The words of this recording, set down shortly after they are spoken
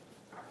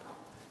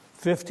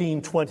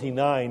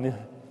1529,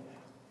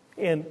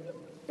 and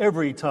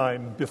every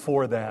time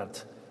before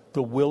that,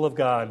 the will of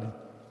God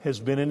has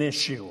been an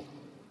issue,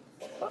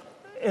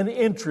 an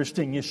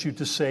interesting issue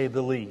to say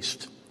the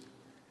least.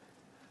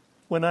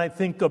 When I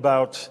think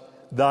about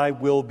thy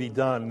will be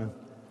done,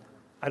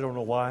 I don't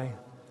know why,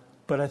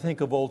 but I think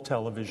of old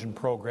television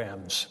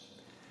programs.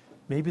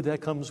 Maybe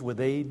that comes with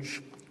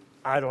age.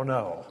 I don't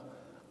know.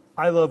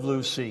 I Love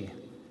Lucy,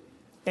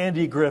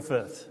 Andy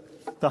Griffith,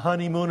 The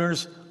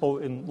Honeymooners,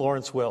 and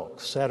Lawrence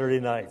Welk, Saturday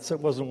nights. It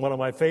wasn't one of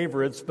my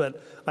favorites,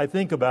 but I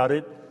think about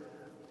it.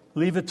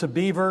 Leave It to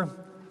Beaver,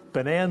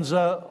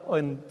 Bonanza,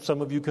 and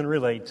some of you can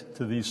relate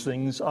to these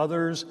things.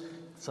 Others,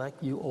 it's like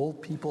you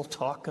old people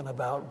talking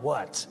about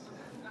what?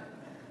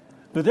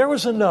 But there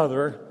was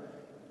another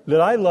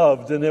that I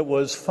loved, and it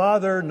was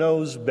Father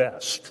Knows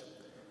Best.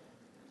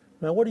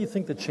 Now, what do you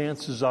think the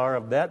chances are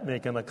of that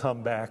making a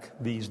comeback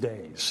these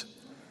days?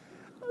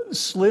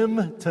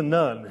 Slim to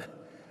none,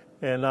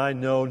 and I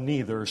know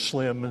neither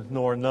slim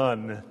nor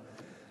none.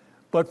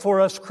 But for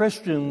us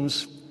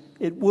Christians,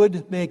 it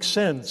would make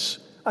sense.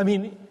 I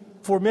mean,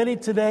 for many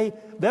today,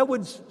 that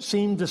would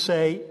seem to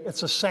say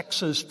it's a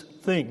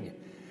sexist thing.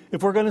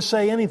 If we're going to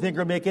say anything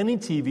or make any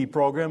TV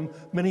program,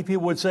 many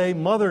people would say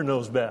Mother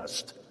knows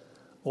best.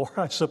 Or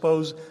I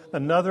suppose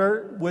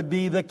another would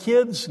be the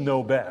kids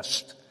know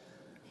best.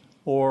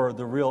 Or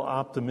the real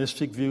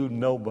optimistic view,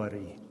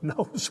 nobody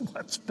knows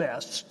what's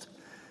best.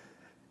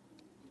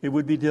 It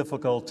would be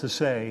difficult to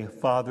say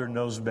Father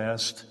knows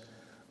best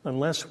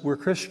unless we're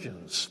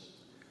Christians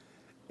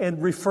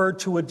and refer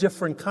to a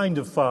different kind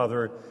of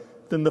father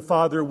than the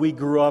father we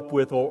grew up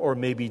with or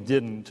maybe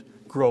didn't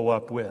grow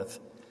up with.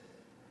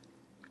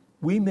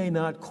 We may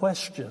not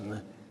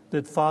question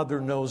that Father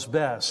knows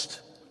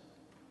best,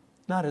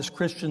 not as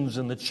Christians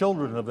and the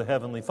children of the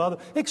Heavenly Father,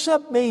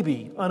 except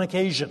maybe on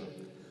occasion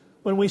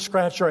when we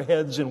scratch our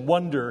heads and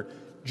wonder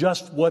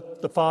just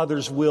what the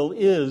Father's will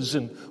is,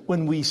 and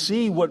when we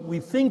see what we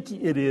think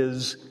it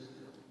is,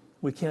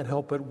 we can't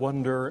help but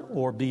wonder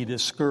or be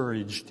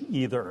discouraged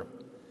either.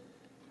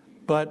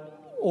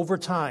 But over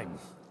time,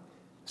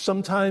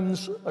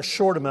 sometimes a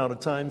short amount of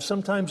time,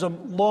 sometimes a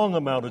long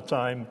amount of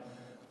time,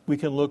 we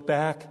can look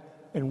back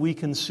and we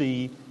can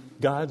see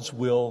God's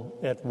will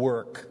at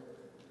work.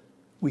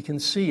 We can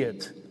see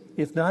it,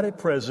 if not at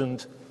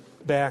present,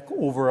 back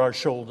over our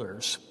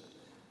shoulders.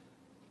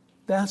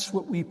 That's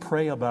what we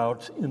pray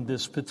about in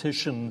this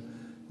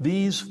petition.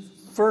 These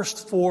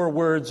first 4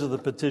 words of the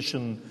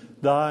petition,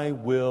 thy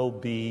will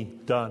be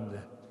done,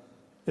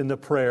 in the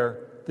prayer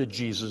that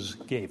Jesus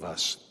gave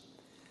us.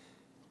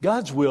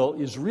 God's will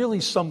is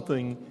really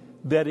something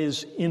that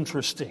is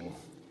interesting.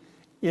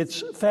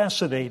 It's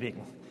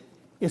fascinating.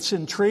 It's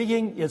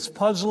intriguing, it's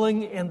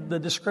puzzling, and the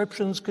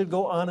descriptions could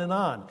go on and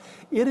on.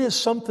 It is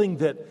something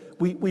that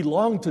we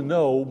long to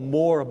know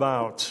more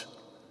about.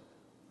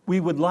 We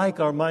would like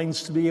our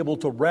minds to be able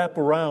to wrap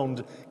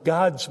around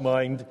God's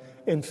mind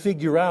and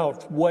figure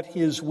out what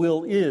His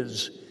will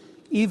is,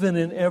 even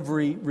in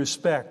every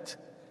respect.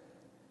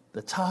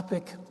 The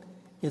topic,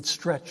 it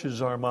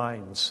stretches our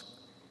minds.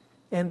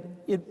 And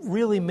it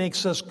really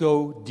makes us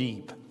go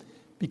deep,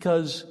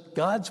 because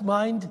God's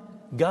mind,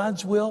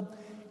 God's will,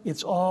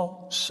 it's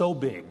all so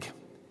big,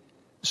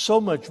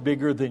 so much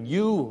bigger than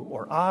you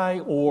or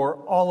I or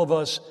all of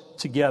us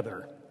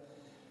together.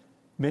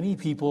 Many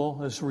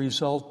people, as a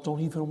result,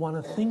 don't even want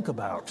to think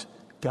about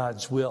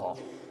God's will.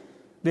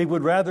 They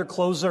would rather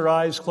close their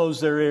eyes,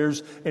 close their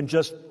ears, and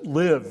just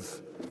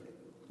live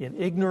in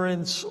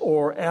ignorance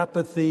or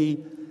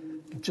apathy,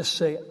 and just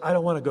say, I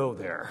don't want to go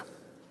there.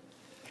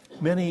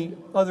 Many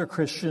other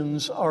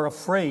Christians are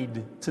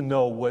afraid to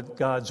know what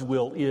God's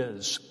will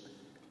is,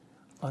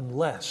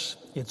 unless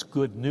it's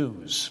good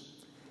news.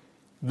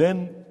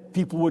 Then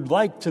people would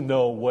like to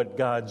know what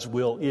God's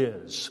will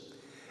is.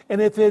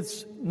 And if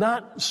it's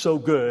not so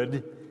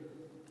good,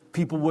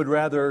 people would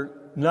rather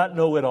not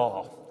know at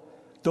all,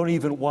 don't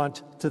even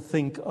want to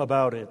think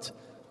about it,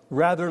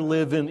 rather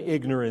live in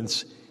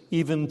ignorance,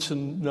 even to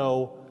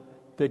know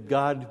that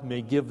God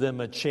may give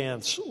them a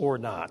chance or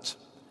not.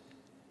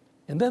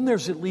 And then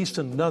there's at least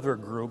another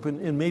group,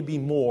 and maybe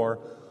more,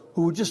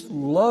 who would just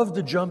love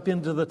to jump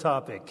into the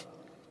topic,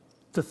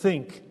 to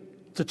think,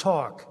 to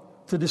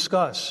talk, to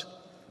discuss,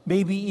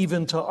 maybe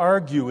even to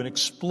argue and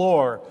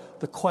explore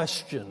the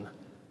question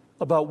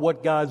about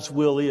what God's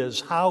will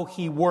is, how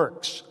He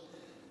works.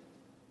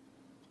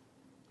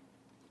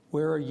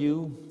 Where are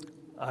you?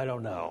 I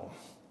don't know.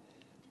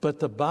 But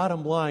the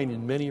bottom line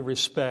in many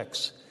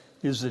respects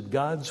is that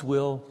God's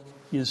will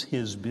is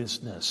His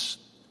business.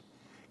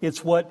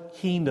 It's what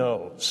He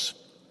knows.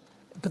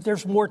 But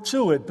there's more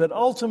to it, but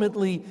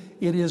ultimately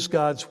it is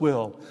God's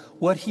will.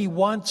 What He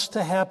wants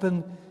to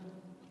happen,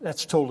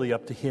 that's totally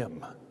up to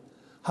Him.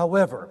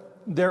 However,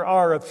 there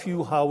are a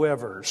few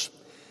howevers.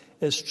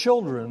 As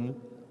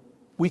children,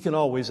 we can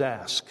always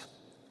ask.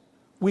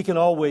 We can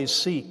always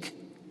seek,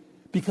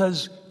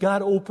 because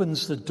God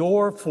opens the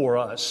door for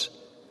us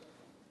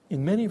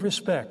in many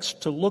respects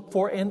to look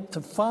for and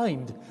to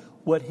find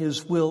what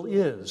His will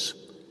is.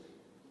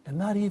 and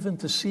not even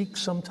to seek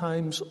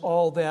sometimes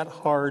all that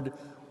hard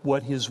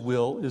what his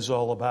will is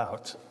all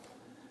about.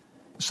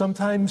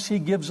 Sometimes he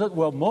gives us,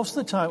 well, most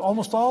of the time,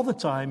 almost all the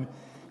time,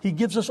 he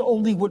gives us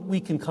only what we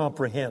can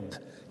comprehend.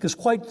 Because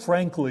quite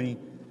frankly,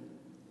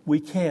 we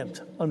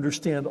can't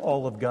understand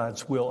all of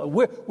God's will.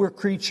 We're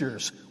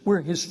creatures.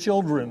 We're his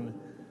children.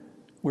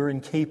 We're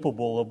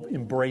incapable of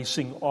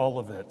embracing all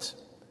of it.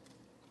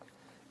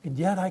 And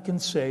yet I can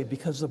say,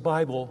 because the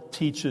Bible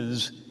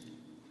teaches,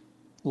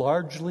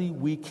 largely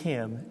we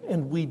can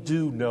and we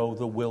do know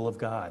the will of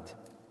God.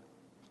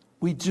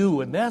 We do,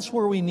 and that's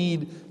where we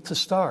need to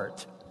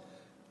start.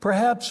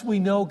 Perhaps we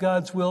know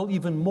God's will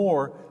even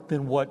more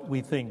than what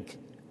we think.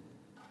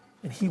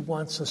 And he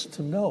wants us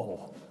to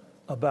know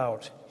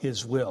about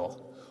his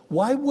will.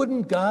 Why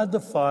wouldn't God the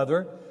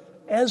Father,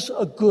 as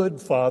a good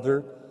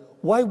father,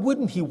 why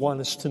wouldn't he want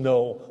us to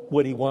know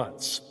what he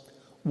wants,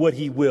 what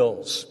he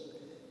wills?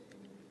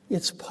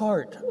 It's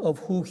part of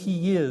who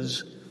he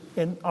is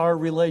and our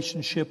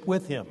relationship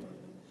with him.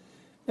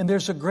 And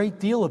there's a great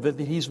deal of it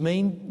that he's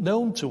made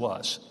known to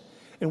us.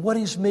 And what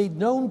he's made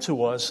known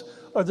to us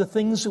are the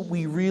things that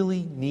we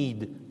really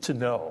need to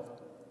know.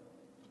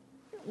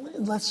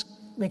 Let's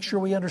make sure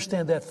we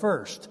understand that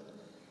first.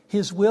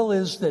 His will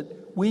is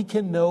that we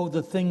can know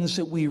the things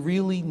that we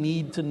really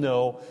need to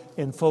know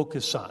and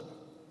focus on.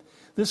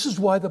 This is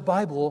why the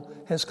Bible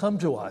has come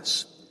to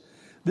us.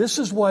 This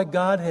is why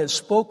God has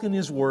spoken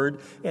his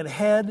word and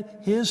had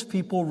his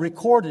people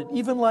record it,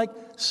 even like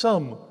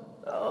some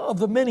of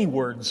the many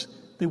words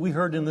that we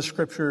heard in the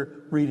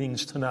scripture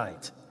readings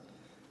tonight.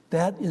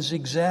 That is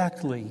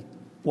exactly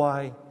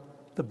why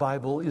the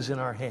Bible is in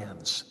our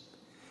hands.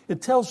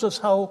 It tells us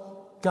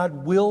how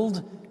God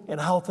willed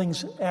and how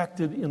things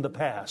acted in the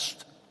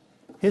past.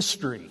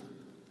 History,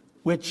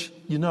 which,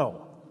 you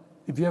know,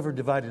 if you ever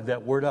divided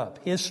that word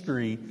up,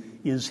 history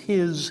is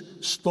his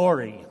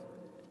story.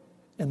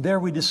 And there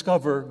we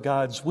discover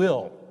God's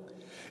will.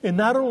 And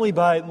not only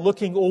by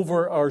looking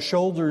over our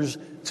shoulders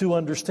to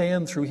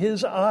understand through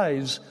his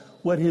eyes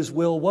what his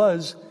will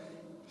was,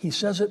 he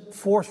says it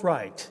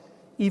forthright,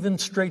 even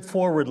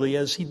straightforwardly,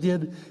 as he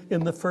did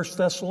in the 1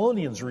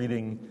 Thessalonians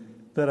reading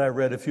that I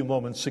read a few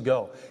moments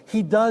ago.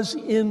 He does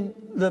in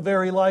the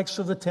very likes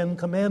of the Ten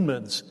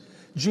Commandments,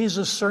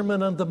 Jesus'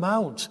 Sermon on the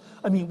Mount.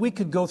 I mean, we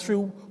could go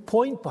through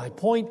point by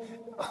point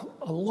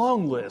a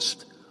long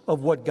list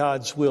of what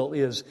God's will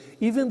is.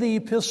 Even the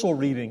epistle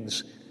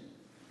readings,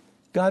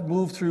 God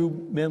moved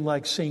through men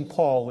like St.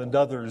 Paul and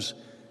others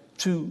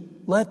to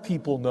let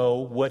people know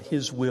what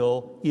his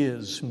will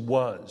is and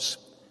was.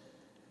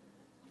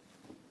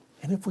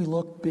 And if we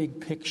look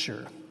big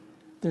picture,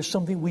 there's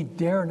something we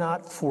dare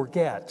not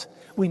forget.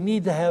 We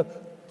need to have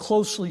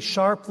closely,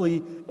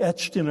 sharply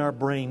etched in our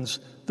brains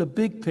the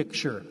big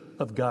picture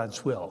of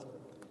God's will.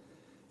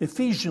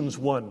 Ephesians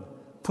 1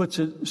 puts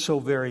it so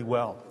very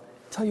well.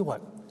 Tell you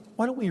what,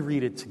 why don't we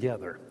read it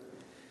together?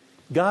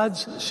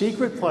 God's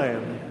secret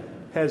plan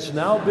has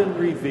now been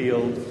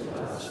revealed to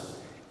us.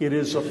 It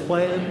is a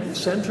plan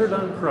centered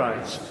on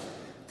Christ,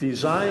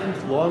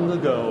 designed long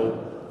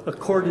ago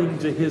according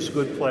to his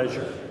good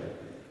pleasure.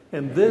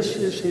 And this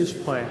is his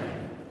plan.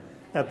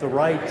 At the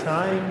right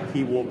time,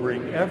 he will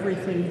bring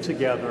everything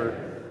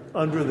together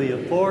under the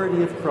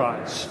authority of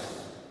Christ,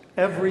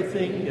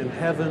 everything in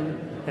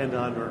heaven and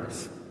on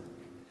earth.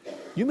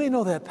 You may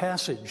know that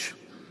passage,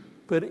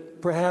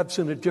 but perhaps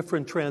in a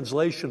different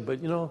translation.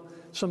 But, you know,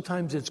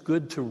 sometimes it's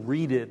good to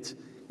read it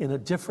in a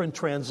different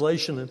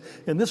translation.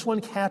 And this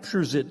one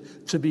captures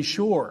it, to be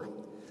sure.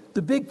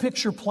 The big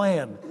picture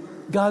plan,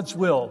 God's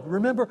will.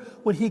 Remember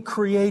when he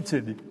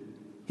created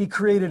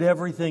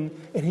everything,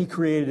 and he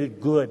created it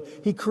good.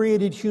 He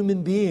created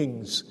human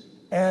beings,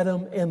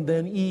 Adam and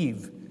then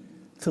Eve,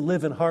 to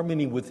live in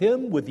harmony with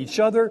him, with each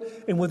other,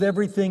 and with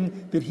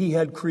everything that he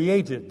had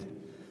created.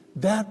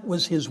 That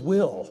was his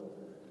will.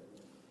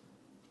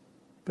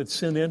 But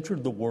sin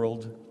entered the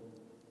world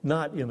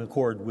not in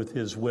accord with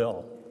his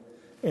will.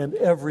 And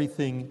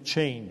everything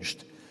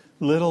changed,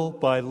 little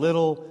by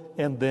little,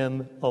 and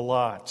then a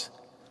lot.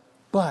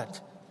 But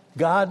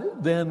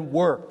God then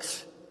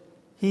works.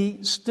 He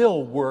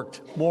still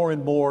worked more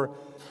and more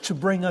to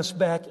bring us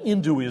back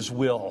into his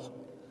will,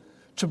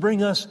 to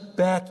bring us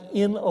back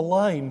in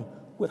line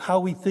with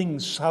how he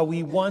thinks, how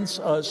he wants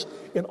us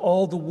and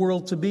all the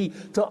world to be,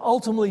 to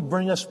ultimately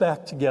bring us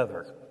back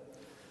together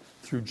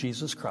through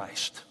Jesus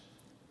Christ.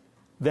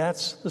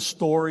 That's the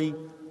story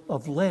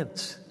of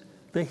Lent,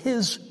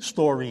 his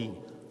story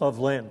of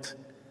Lent,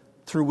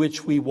 through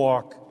which we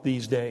walk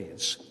these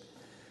days.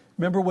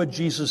 Remember what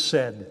Jesus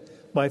said,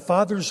 "My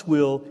Father's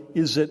will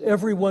is that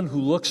everyone who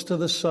looks to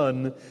the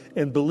Son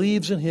and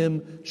believes in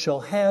him shall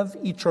have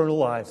eternal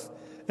life,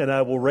 and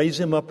I will raise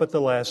him up at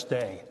the last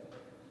day."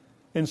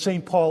 And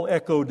St. Paul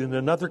echoed in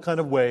another kind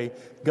of way,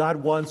 God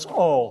wants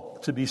all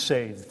to be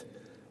saved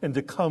and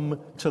to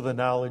come to the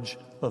knowledge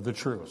of the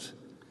truth.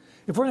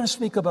 If we're going to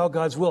speak about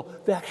God's will,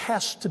 that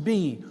has to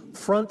be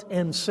front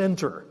and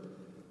center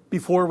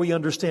before we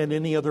understand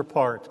any other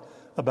part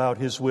about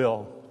his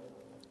will.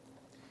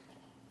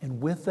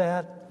 And with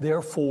that,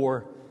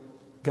 therefore,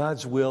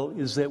 God's will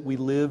is that we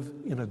live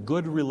in a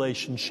good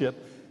relationship,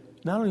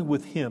 not only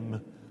with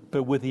Him,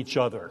 but with each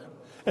other,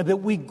 and that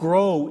we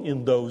grow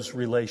in those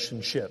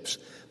relationships.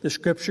 The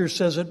Scripture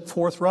says it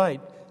forthright.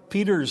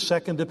 Peter's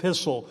second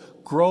epistle,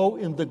 grow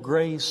in the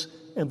grace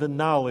and the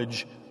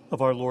knowledge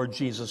of our Lord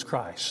Jesus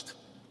Christ.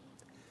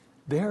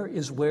 There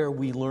is where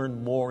we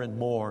learn more and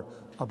more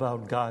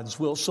about God's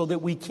will so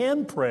that we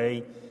can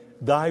pray,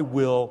 thy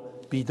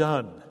will be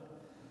done.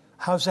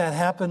 How's that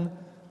happen?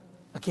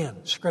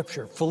 Again,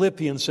 Scripture.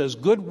 Philippians says,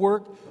 good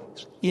work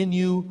in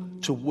you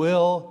to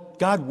will,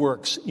 God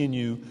works in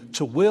you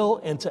to will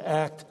and to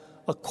act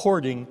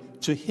according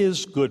to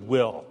His good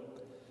will.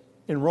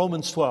 In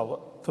Romans 12,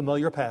 a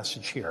familiar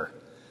passage here,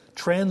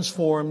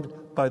 transformed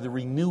by the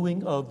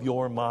renewing of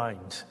your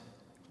mind.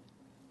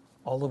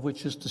 All of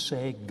which is to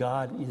say,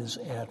 God is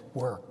at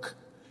work,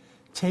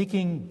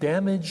 taking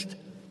damaged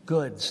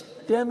goods,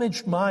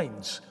 damaged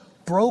minds,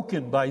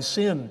 broken by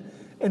sin,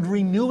 and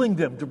renewing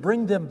them to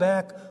bring them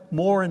back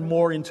more and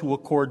more into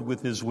accord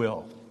with His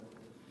will.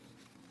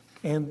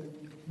 And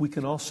we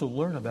can also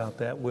learn about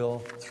that will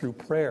through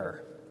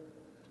prayer.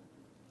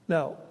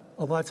 Now,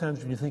 a lot of times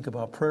when you think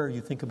about prayer,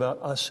 you think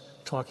about us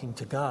talking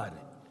to God.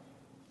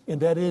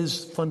 And that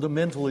is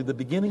fundamentally the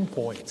beginning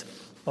point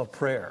of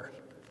prayer.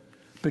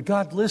 But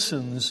God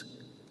listens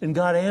and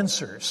God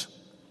answers.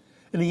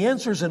 And He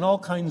answers in all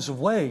kinds of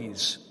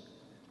ways.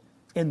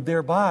 And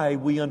thereby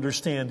we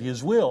understand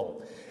His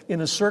will.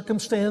 In a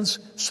circumstance,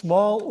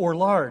 small or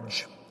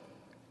large.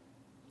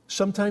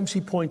 Sometimes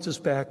He points us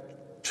back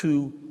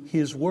to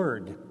His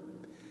Word.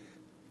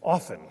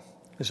 Often,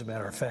 as a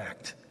matter of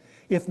fact.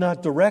 If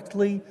not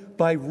directly,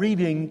 by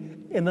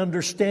reading and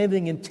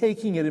understanding and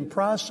taking it and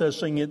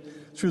processing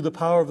it through the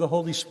power of the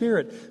Holy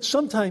Spirit.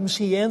 Sometimes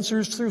He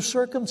answers through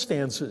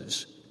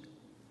circumstances.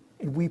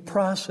 And we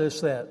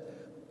process that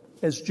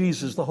as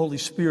Jesus, the Holy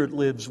Spirit,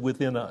 lives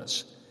within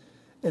us.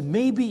 And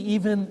maybe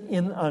even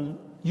in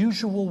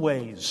unusual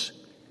ways,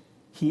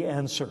 He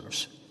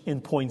answers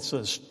and points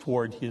us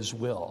toward His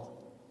will.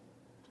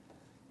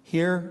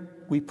 Here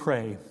we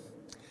pray,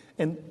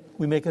 and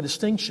we make a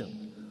distinction.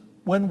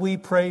 When we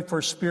pray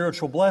for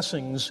spiritual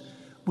blessings,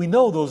 we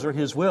know those are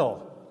His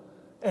will.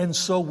 And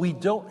so we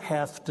don't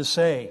have to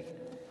say,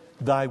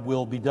 thy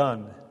will be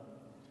done.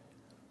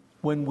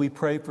 When we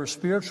pray for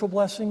spiritual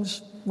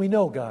blessings, we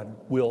know God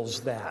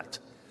wills that.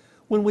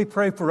 When we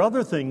pray for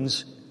other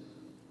things,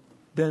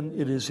 then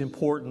it is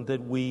important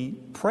that we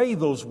pray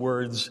those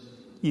words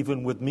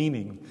even with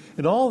meaning.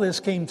 And all this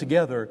came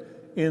together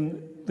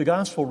in the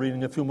gospel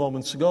reading a few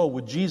moments ago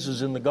with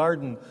Jesus in the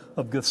Garden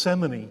of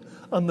Gethsemane.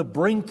 On the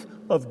brink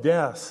of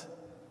death,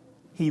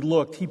 He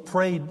looked, He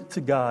prayed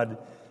to God,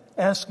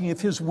 asking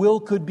if His will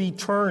could be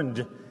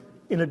turned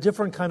in a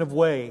different kind of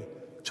way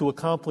to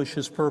accomplish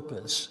His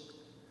purpose.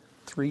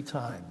 3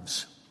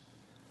 times.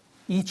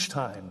 Each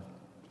time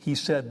He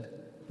said,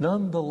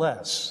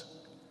 nonetheless,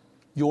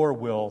 your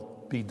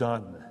will be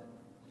done.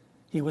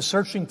 He was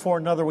searching for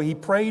another way. He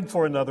prayed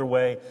for another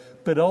way,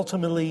 but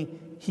ultimately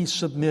He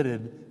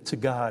submitted to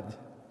God.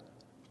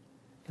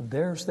 And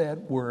there's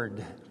that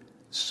word,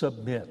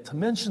 submit. I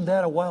mentioned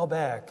that a while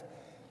back,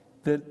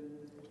 that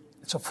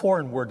it's a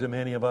foreign word to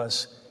many of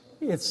us.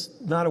 It's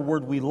not a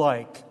word we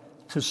like,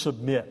 to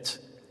submit.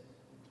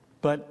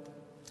 But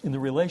in the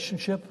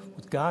relationship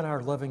with God,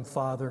 our loving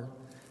Father,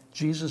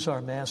 Jesus,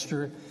 our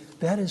Master,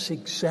 that is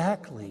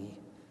exactly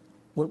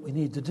what we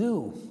need to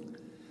do.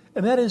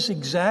 And that is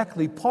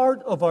exactly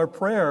part of our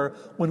prayer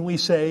when we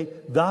say,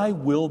 thy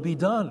will be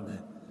done.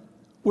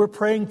 We're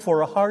praying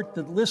for a heart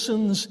that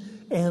listens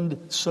and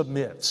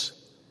submits.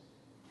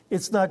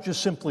 It's not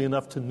just simply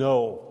enough to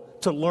know,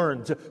 to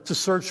learn, to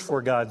search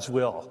for God's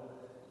will,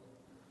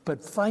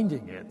 but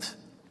finding it,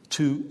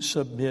 to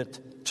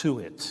submit to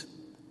it.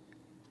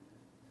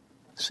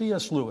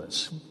 C.S.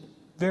 Lewis,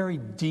 very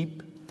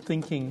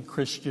deep-thinking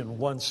Christian,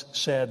 once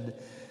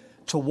said,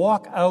 to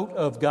walk out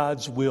of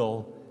God's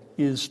will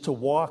is to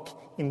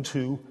walk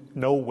into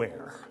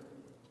nowhere.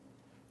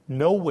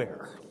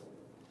 Nowhere.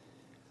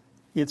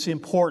 It's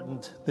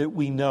important that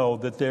we know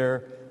that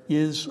there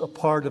is a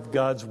part of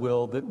God's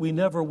will that we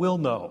never will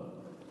know,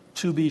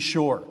 to be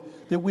sure,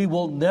 that we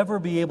will never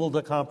be able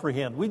to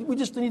comprehend. We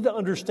just need to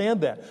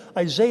understand that.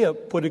 Isaiah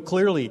put it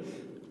clearly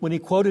when he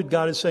quoted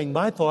God as saying,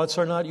 my thoughts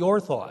are not your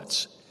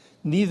thoughts,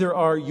 neither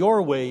are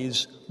your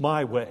ways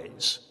my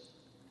ways.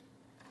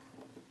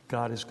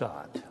 God is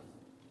God.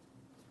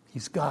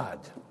 He's God.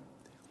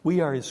 We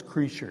are His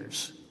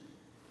creatures.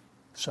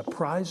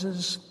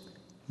 Surprises?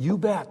 You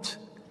bet.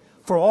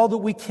 For all that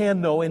we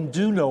can know and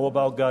do know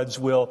about God's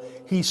will,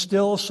 He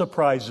still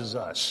surprises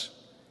us.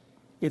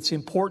 It's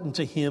important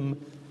to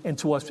Him and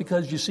to us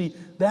because, you see,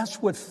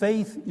 that's what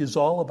faith is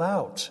all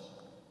about.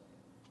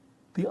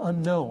 The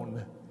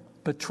unknown,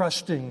 but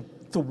trusting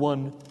the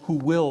one who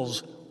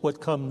wills what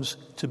comes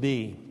to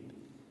be.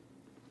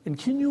 And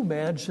can you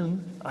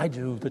imagine, I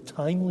do, the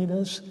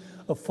timeliness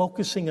of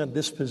focusing on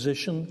this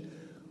position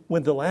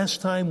when the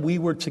last time we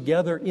were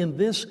together in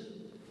this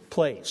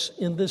place,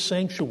 in this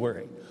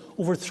sanctuary,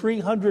 over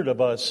 300 of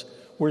us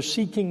were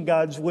seeking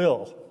God's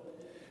will.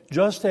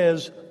 Just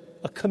as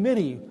a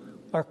committee,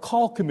 our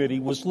call committee,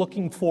 was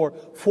looking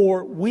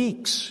for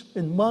weeks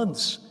and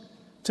months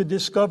to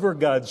discover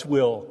God's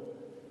will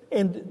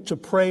and to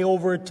pray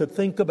over it, to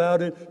think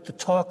about it, to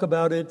talk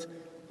about it,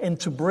 and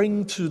to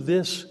bring to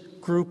this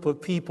group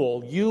of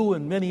people, you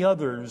and many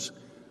others,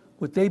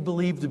 what they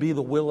believe to be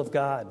the will of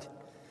God.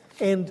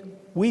 And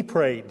we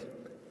prayed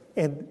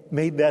and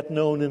made that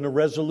known in a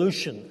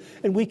resolution.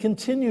 And we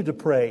continue to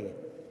pray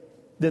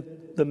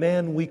that the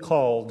man we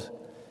called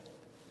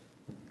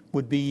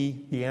would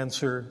be the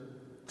answer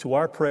to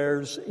our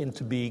prayers and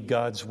to be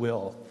God's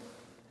will.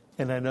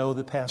 And I know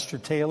that Pastor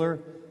Taylor,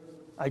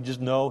 I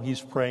just know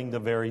he's praying the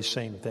very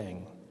same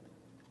thing.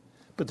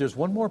 But there's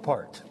one more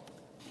part.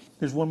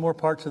 There's one more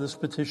part to this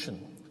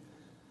petition.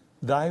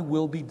 Thy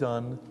will be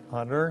done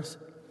on earth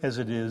as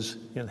it is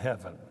in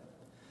heaven.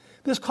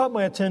 This caught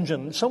my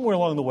attention somewhere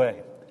along the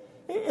way.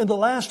 And the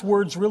last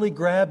words really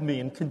grabbed me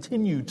and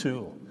continue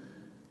to.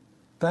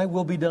 Thy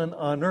will be done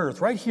on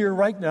earth, right here,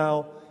 right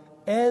now,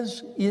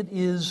 as it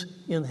is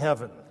in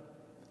heaven.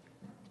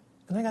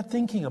 And I got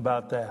thinking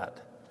about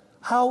that.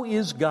 How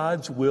is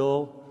God's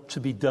will to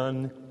be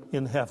done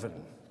in heaven?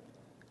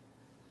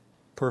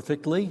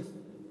 Perfectly,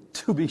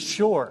 to be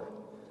sure.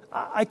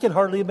 I can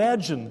hardly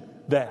imagine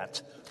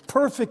that.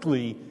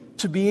 Perfectly,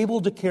 to be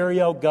able to carry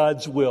out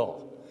God's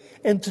will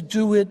and to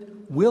do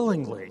it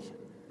willingly,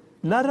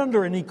 not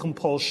under any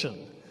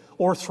compulsion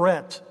or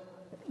threat,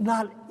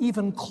 not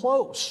even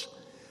close,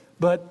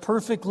 but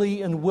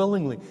perfectly and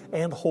willingly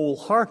and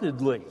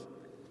wholeheartedly.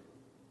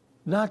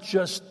 Not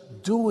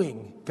just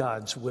doing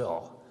God's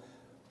will,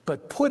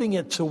 but putting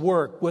it to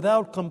work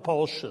without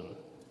compulsion,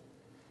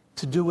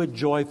 to do it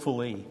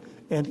joyfully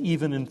and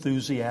even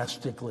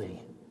enthusiastically.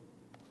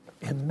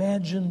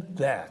 Imagine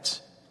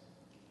that.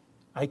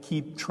 I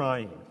keep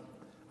trying.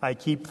 I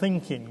keep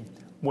thinking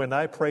when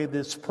I pray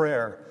this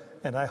prayer,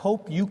 and I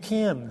hope you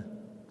can,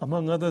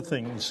 among other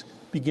things,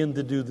 begin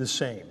to do the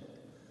same.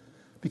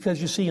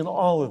 Because you see, in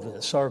all of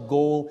this, our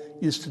goal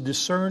is to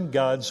discern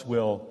God's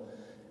will,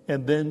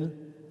 and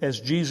then, as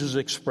Jesus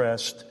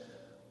expressed,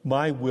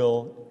 my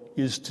will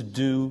is to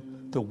do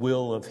the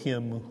will of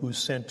him who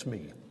sent me.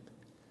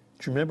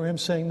 Do you remember him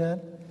saying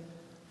that?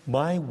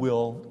 My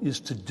will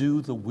is to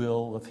do the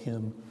will of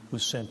him who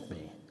sent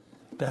me.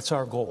 That's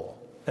our goal.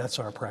 That's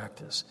our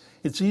practice.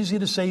 It's easy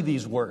to say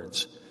these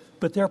words,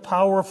 but they're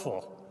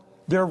powerful.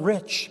 They're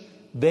rich.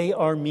 They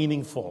are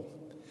meaningful.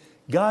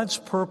 God's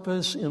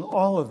purpose in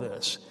all of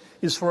this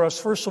is for us,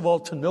 first of all,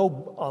 to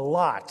know a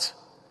lot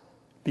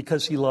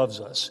because he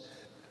loves us,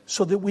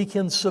 so that we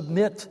can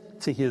submit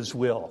to his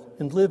will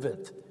and live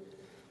it.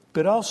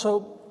 But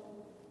also,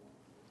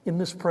 in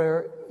this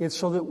prayer, it's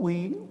so that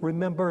we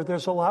remember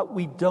there's a lot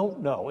we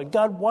don't know. And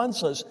God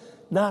wants us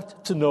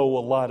not to know a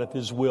lot of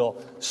his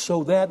will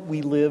so that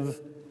we live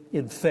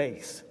in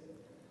faith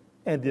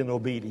and in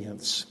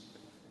obedience.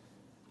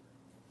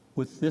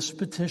 With this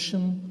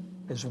petition,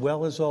 as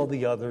well as all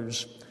the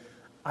others,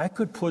 I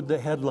could put the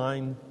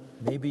headline,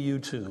 maybe you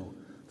too,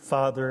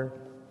 Father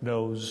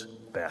knows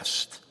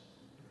best.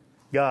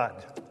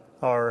 God,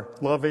 our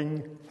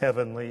loving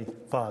Heavenly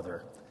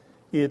Father.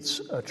 It's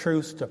a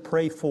truth to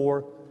pray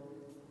for,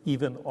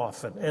 even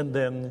often, and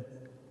then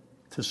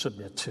to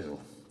submit to.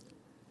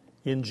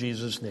 In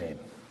Jesus' name,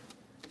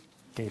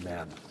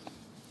 amen.